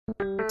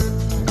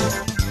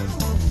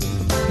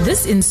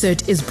This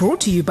insert is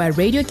brought to you by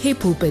Radio K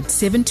Pulpit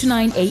 7 to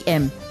 9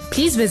 a.m.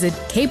 Please visit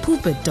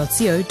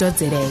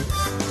kpulpit.co.za.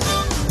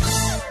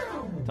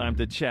 Time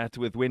to chat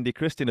with Wendy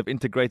Christien of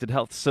Integrated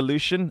Health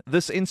Solution.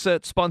 This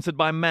insert sponsored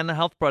by Manor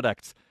Health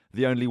Products,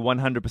 the only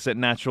 100%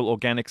 natural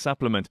organic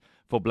supplement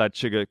for blood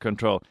sugar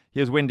control.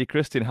 Here's Wendy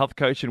Christien, health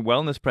coach and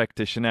wellness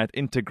practitioner at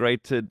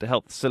Integrated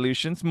Health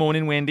Solutions.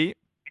 Morning, Wendy.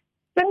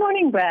 Good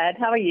morning, Brad.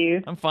 How are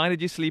you? I'm fine.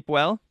 Did you sleep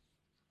well?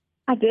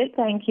 I did,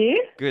 thank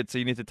you. Good. So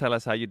you need to tell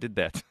us how you did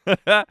that.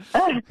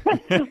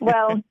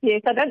 Well,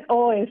 yes, I don't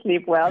always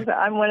sleep well, so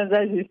I'm one of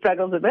those who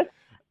struggles a bit.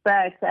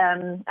 But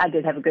I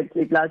did have a good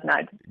sleep last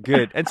night.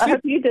 Good. And I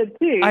hope you did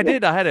too. I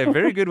did. I had a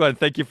very good one.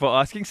 Thank you for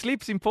asking.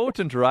 Sleep's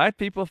important, right?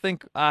 People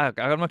think, I'm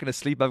not going to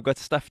sleep. I've got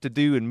stuff to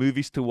do and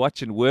movies to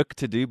watch and work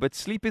to do. But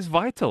sleep is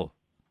vital.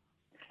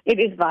 It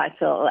is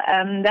vital.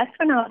 That's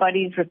when our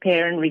bodies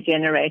repair and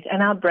regenerate,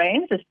 and our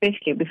brains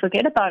especially. We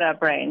forget about our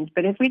brains,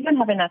 but if we don't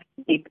have enough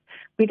sleep,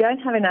 we don't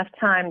have enough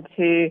time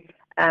to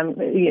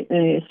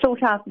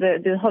sort out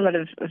the whole lot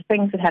of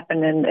things that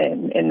happen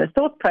in the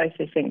thought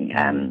processing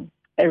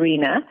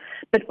arena,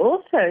 but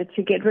also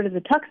to get rid of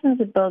the toxins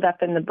that build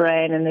up in the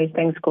brain and these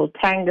things called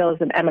tangles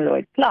and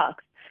amyloid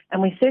plaques.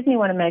 And we certainly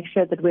want to make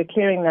sure that we're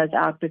clearing those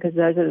out because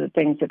those are the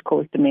things that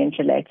cause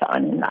dementia later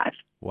on in life.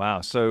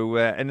 Wow. So,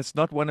 and it's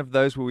not one of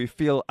those where we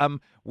feel,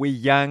 we're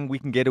young, we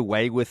can get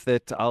away with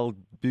it. I'll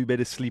do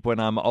better sleep when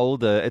I'm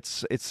older.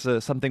 It's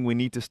something we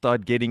need to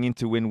start getting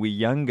into when we're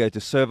younger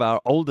to serve our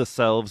older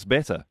selves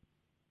better.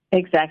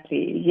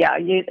 Exactly. Yeah.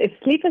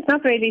 Sleep is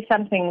not really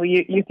something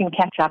you can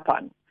catch up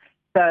on.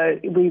 So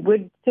we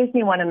would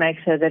certainly want to make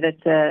sure that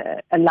it's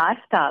a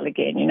lifestyle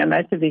again. You know,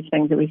 most of these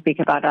things that we speak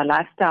about are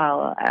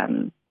lifestyle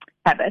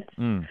habits,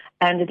 and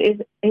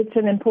it's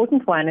an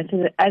important one. It's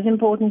as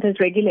important as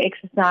regular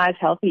exercise,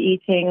 healthy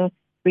eating.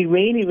 We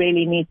really,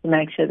 really need to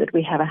make sure that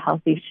we have a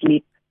healthy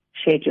sleep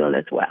schedule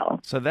as well.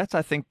 So that's,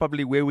 I think,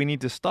 probably where we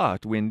need to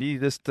start, Wendy,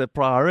 just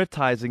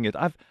prioritizing it.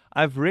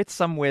 I've read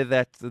somewhere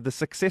that the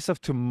success of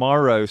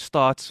tomorrow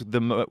starts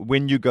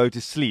when you go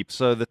to sleep.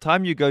 So the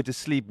time you go to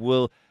sleep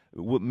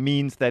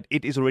means that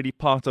it is already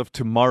part of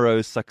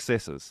tomorrow's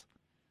successes.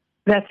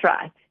 That's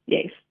right,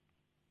 yes.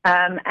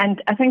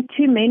 And I think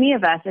too many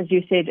of us, as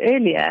you said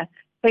earlier,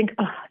 think,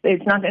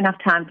 there's not enough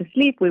time to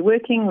sleep. We're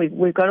working.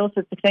 We've got all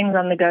sorts of things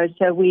on the go.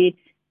 So we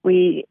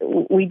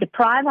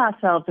deprive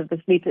ourselves of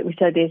the sleep that we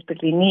so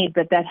desperately need,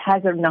 but that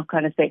has a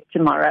knock-on effect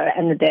tomorrow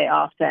and the day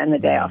after and the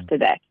day after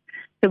that.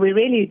 So we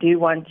really do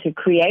want to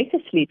create a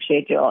sleep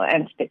schedule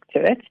and stick to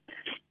it.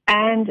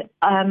 And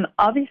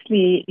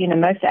obviously,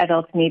 most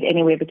adults need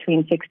anywhere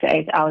between 6 to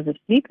 8 hours of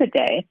sleep a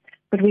day.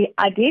 But we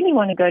ideally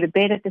want to go to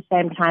bed at the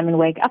same time and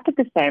wake up at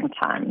the same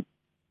time,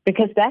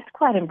 because that's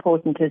quite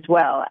important as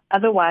well.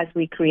 Otherwise,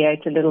 we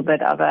create a little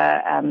bit of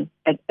a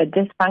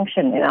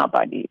dysfunction in our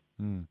bodies.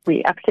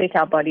 We upset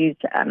our body's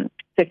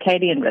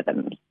circadian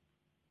rhythms.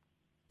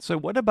 So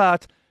what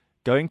about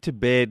going to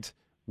bed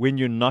when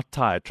you're not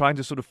tired, trying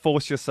to sort of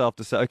force yourself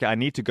to say, okay, I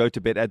need to go to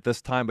bed at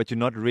this time, but you're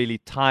not really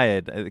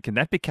tired? Can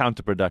that be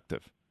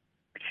counterproductive?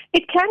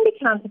 It can be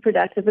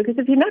counterproductive because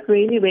if you're not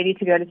really ready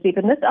to go to sleep,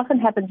 and this often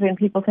happens when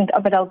people think,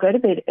 but I'll go to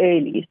bed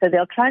early. So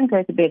they'll try and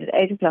go to bed at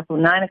 8 o'clock or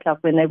 9 o'clock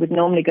when they would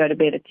normally go to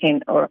bed at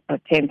 10 or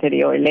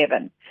 10:30 or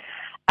 11.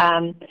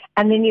 And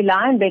then you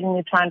lie in bed and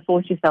you try and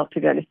force yourself to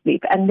go to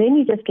sleep. And then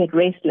you just get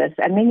restless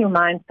and then your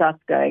mind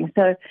starts going.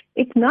 So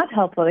it's not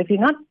helpful. If you're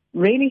not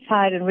really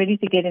tired and ready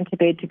to get into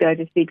bed to go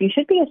to sleep, you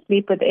should be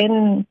asleep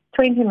within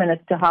 20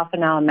 minutes to half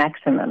an hour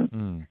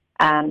maximum.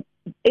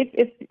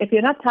 If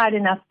you're not tired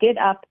enough, get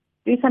up.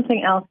 Do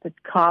something else that's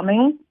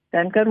calming.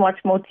 Don't go and watch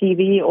more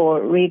TV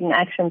or read an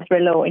action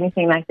thriller or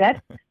anything like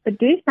that. But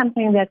do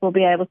something that will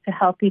be able to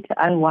help you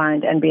to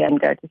unwind and be able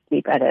to go to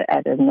sleep at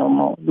a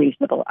normal,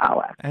 reasonable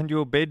hour. And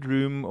your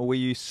bedroom where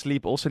you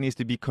sleep also needs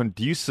to be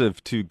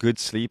conducive to good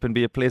sleep and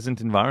be a pleasant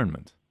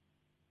environment.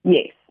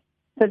 Yes.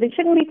 So there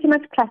shouldn't be too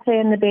much clutter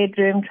in the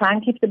bedroom. Try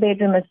and keep the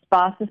bedroom as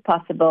sparse as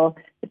possible.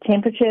 The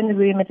temperature in the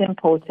room is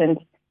important,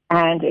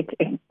 and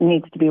it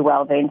needs to be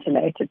well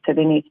ventilated. So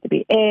there needs to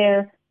be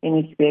air. There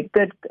needs to be a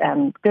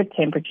good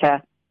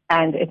temperature,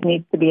 and it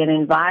needs to be an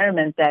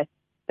environment that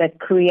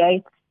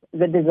creates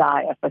the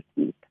desire for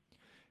sleep.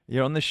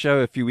 Yeah, on the show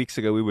a few weeks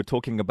ago, we were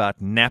talking about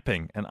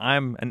napping, and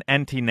I'm an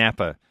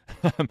anti-napper.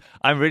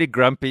 I'm really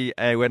grumpy.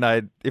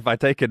 If I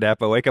take a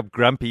nap, I wake up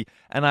grumpy,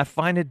 and I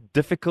find it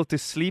difficult to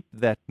sleep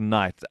that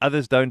night.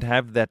 Others don't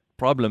have that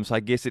problem, so I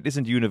guess it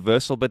isn't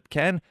universal, but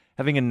can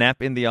having a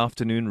nap in the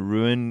afternoon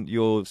ruin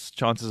your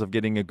chances of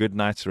getting a good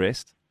night's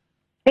rest?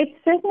 It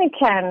certainly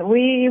can.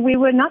 We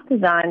were not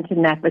designed to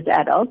nap as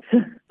adults.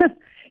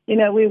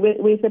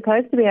 We're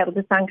supposed to be able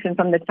to function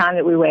from the time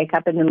that we wake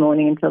up in the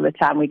morning until the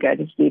time we go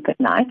to sleep at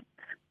night.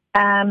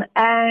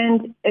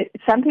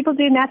 Some people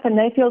do nap and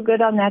they feel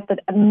good on that, but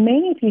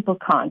many people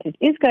can't. It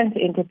is going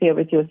to interfere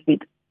with your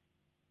sleep.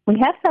 We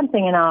have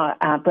something in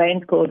our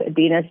brains called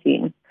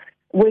adenosine,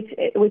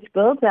 which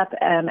builds up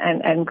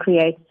and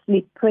creates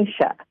sleep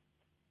pressure.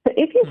 So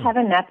if you have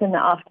a nap in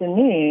the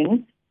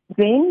afternoon,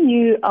 then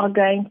you are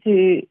going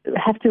to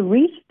have to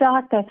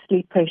restart that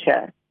sleep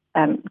pressure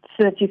so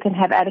that you can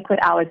have adequate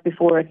hours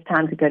before it's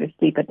time to go to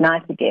sleep at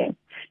night again.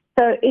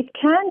 So it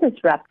can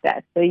disrupt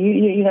that. So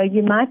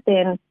you might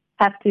then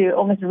have to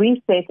almost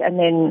reset, and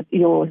then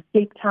your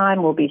sleep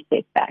time will be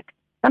set back.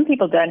 Some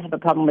people don't have a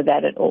problem with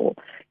that at all.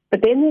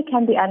 But then there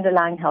can be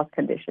underlying health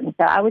conditions.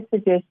 So I would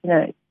suggest,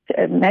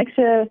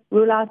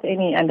 rule out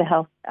any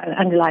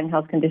underlying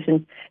health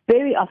conditions.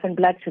 Very often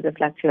blood sugar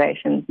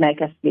fluctuations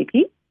make us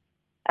sleepy.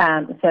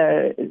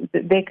 So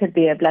there could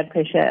be a blood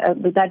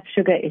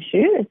sugar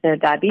issue. It's a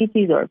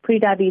diabetes or a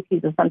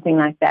pre-diabetes or something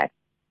like that.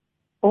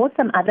 Or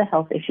some other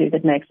health issue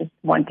that makes us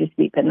want to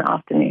sleep in the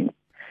afternoons.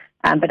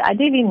 But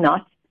ideally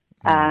not,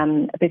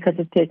 because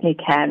it certainly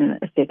can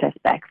set us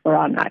back for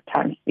our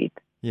nighttime sleep.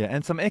 Yeah,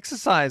 and some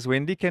exercise,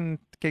 Wendy, can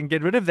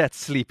get rid of that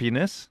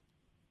sleepiness.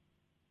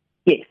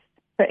 Yes.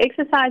 So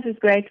exercise is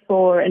great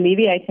for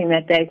alleviating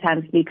that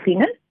daytime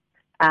sleepiness,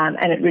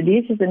 and it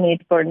reduces the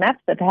need for a nap.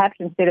 So perhaps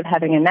instead of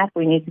having a nap,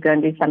 we need to go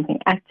and do something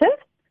active.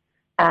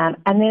 And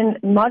then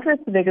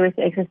moderate to vigorous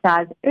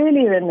exercise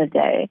earlier in the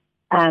day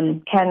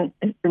can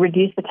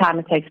reduce the time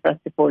it takes for us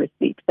to fall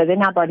asleep. So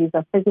then our bodies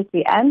are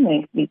physically and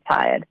mentally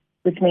tired,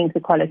 which means the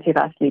quality of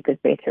our sleep is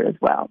better as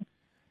well.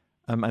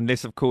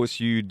 Unless, of course,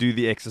 you do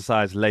the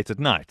exercise late at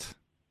night.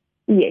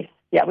 Yes.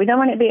 Yeah, we don't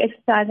want to be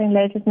exercising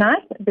late at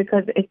night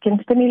because it can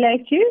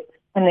stimulate you,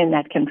 and then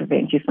that can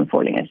prevent you from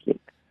falling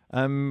asleep.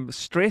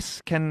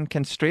 Stress,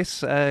 can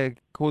stress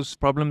cause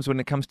problems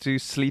when it comes to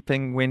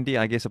sleeping, Wendy?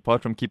 I guess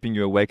apart from keeping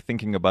you awake,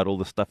 thinking about all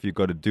the stuff you've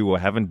got to do or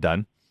haven't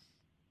done.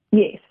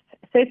 Yes,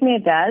 certainly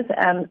it does.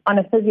 On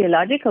a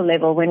physiological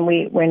level, when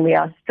we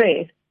are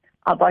stressed,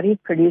 our bodies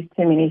produce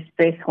too many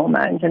stress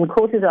hormones, and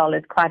cortisol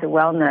is quite a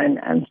well-known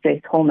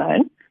stress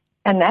hormone,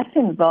 and that's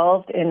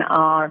involved in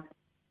our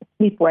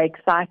sleep-wake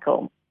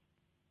cycle.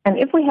 And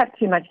if we have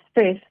too much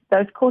stress,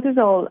 those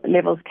cortisol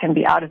levels can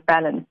be out of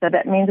balance. So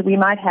that means we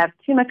might have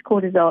too much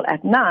cortisol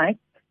at night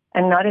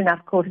and not enough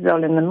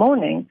cortisol in the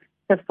morning.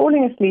 So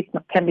falling asleep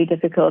can be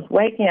difficult,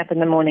 waking up in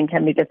the morning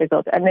can be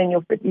difficult, and then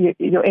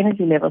your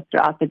energy levels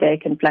throughout the day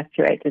can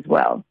fluctuate as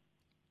well.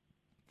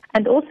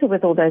 And also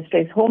with all those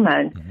stress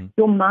hormones,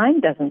 your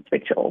mind doesn't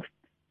switch off.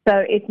 So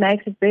it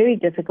makes it very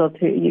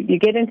difficult you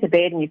get into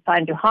bed and you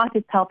find your heart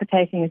is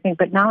palpitating. You think,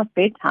 but now it's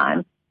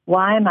bedtime.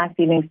 Why am I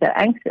feeling so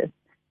anxious?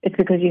 It's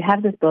because you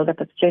have this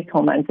buildup of stress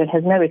hormones that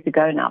has nowhere to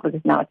go now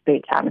because now it's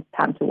bedtime. It's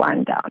time to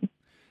wind down.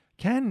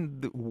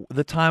 Can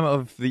the time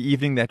of the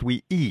evening that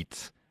we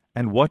eat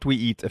and what we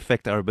eat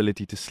affect our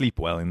ability to sleep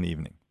well in the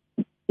evening?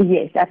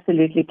 Yes,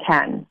 absolutely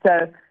can.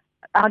 So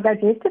our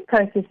digestive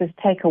processes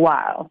take a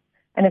while.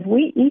 And if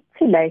we eat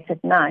too late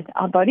at night,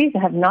 our bodies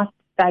have not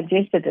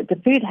digested it. The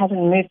food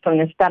hasn't moved from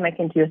your stomach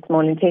into your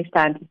small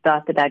intestine to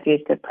start the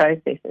digestive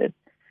processes.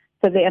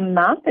 So the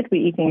amount that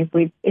we're eating,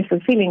 if we're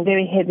feeling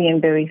very heavy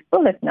and very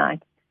full at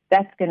night,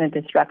 that's going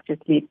to disrupt your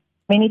sleep.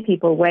 Many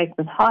people wake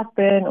with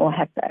heartburn or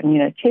have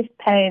chest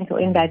pains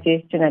or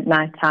indigestion at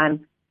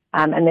nighttime,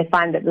 and they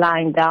find that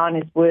lying down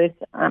is worse.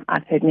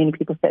 I've heard many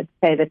people say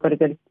they've got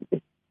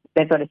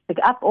to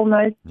sit up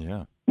almost.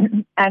 Yeah.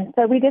 And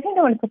so we definitely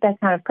don't want to put that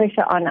kind of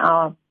pressure on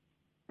our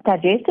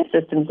digestive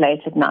systems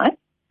late at night.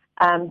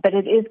 But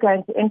it is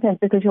going to influence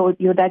because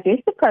your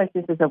digestive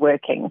processes are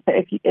working. So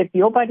if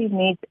your body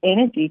needs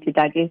energy to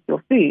digest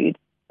your food,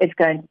 it's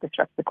going to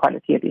disrupt the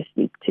quality of your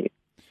sleep too.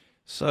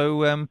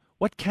 So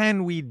what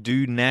can we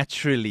do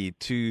naturally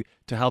to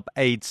help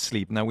aid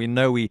sleep? Now, we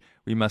know we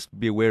must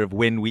be aware of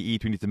when we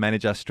eat. We need to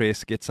manage our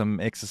stress, get some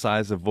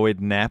exercise,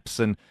 avoid naps,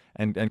 and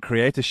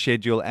create a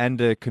schedule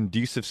and a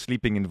conducive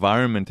sleeping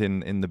environment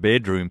in the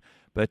bedroom.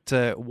 But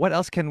what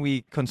else can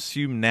we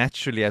consume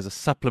naturally as a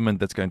supplement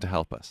that's going to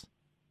help us?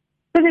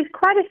 So there's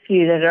quite a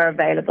few that are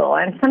available,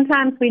 and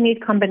sometimes we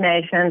need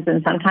combinations,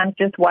 and sometimes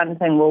just one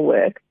thing will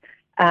work.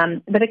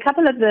 But a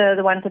couple of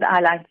the ones that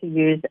I like to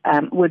use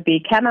would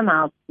be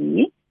chamomile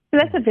tea. So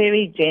that's a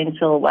very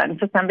gentle one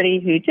for somebody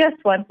who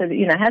just wants to,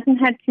 hasn't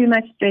had too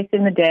much stress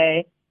in the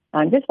day,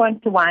 just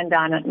wants to wind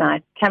down at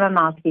night.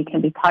 Chamomile tea can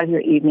be part of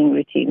your evening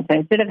routine. So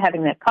instead of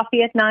having that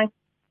coffee at night,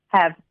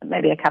 have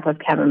maybe a cup of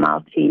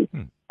chamomile tea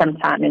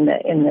sometime in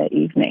the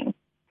evening.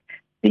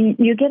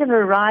 You get a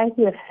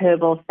variety of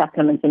herbal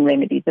supplements and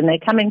remedies, and they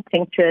come in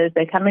tinctures,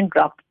 they come in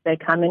drops, they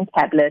come in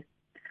tablets,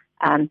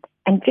 and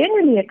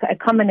generally a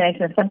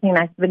combination of something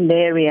like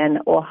valerian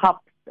or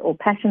hops or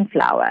passion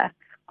flower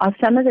are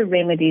some of the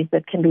remedies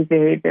that can be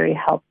very, very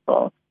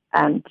helpful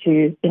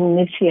to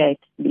initiate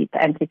sleep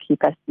and to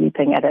keep us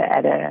sleeping at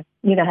a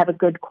have a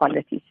good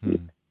quality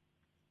sleep.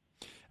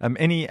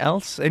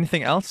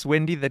 Anything else,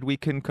 Wendy, that we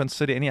can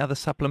consider? Any other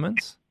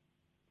supplements?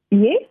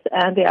 Yes,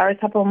 there are a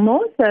couple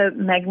more. So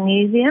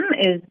magnesium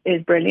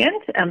is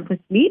brilliant for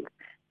sleep.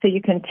 So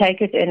you can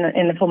take it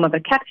in the form of a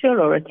capsule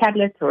or a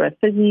tablet or a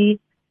fizzy.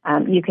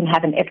 You can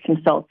have an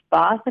Epsom salt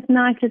bath at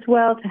night as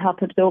well to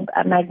help absorb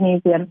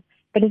magnesium.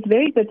 But it's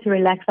very good to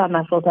relax our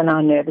muscles and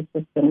our nervous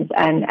systems.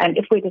 And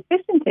if we're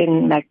deficient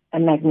in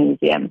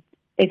magnesium,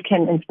 it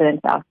can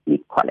influence our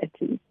sleep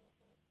quality.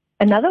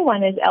 Another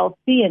one is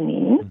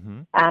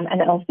L-theanine,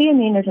 and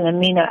L-theanine is an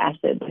amino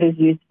acid that is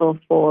useful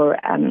for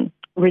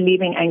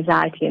relieving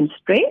anxiety and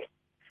stress.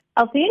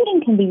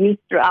 L-theanine can be used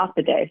throughout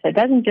the day, so it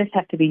doesn't just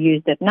have to be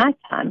used at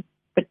nighttime,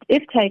 but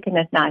if taken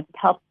at night, it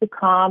helps to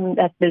calm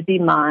that busy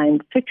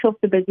mind, switch off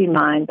the busy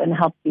mind, and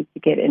helps you to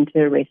get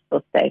into a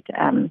restful state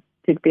to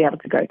be able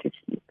to go to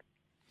sleep.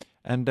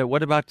 And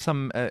what about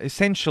some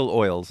essential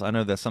oils? I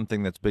know there's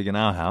something that's big in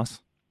our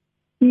house.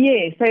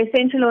 Yes, so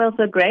essential oils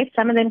are great.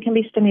 Some of them can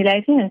be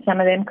stimulating and some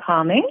of them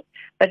calming,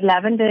 but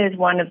lavender is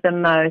one of the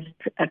most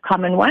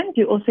common ones.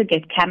 You also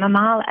get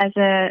chamomile as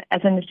an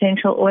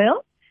essential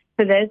oil.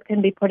 So those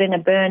can be put in a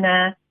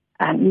burner.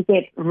 You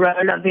get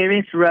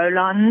various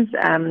roll-ons,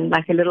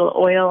 like a little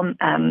oil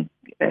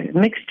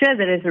mixture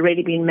that has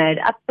already been made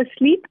up for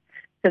sleep.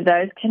 So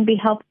those can be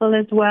helpful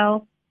as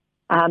well.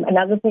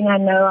 Another thing I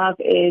know of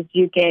is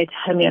you get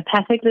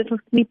homeopathic little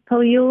sleep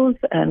pillules.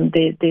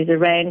 There's a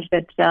range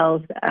that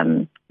sells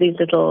these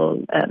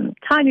little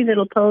tiny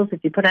little pills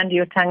that you put under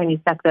your tongue and you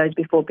suck those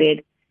before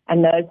bed,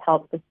 and those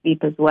help for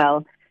sleep as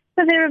well.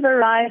 So there are a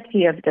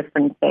variety of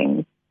different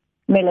things.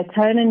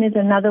 Melatonin is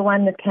another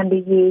one that can be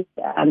used.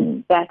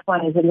 That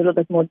one is a little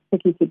bit more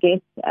tricky to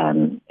get.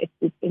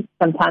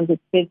 Sometimes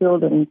it's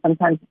scheduled and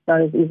sometimes it's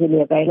not as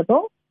easily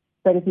available.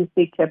 But if you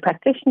speak to a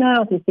practitioner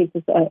or if you speak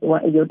to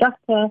your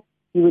doctor,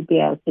 you would be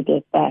able to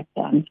get that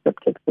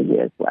scripted for you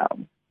as well.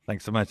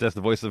 Thanks so much. That's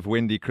the voice of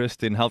Wendy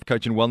Christien, health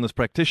coach and wellness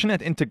practitioner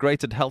at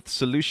Integrated Health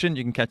Solution.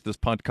 You can catch this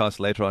podcast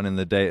later on in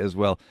the day as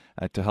well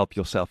to help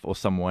yourself or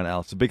someone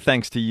else. A big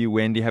thanks to you,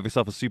 Wendy. Have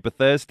yourself a super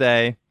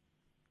Thursday.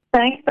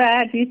 Thanks,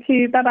 Brad. You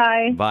too.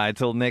 Bye-bye. Bye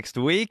till next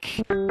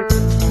week.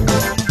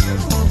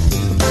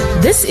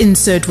 This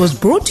insert was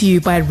brought to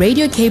you by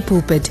Radio K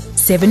Pulpit,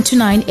 7 to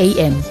 9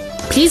 a.m.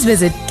 Please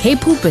visit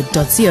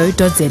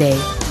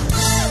kpulpit.co.za.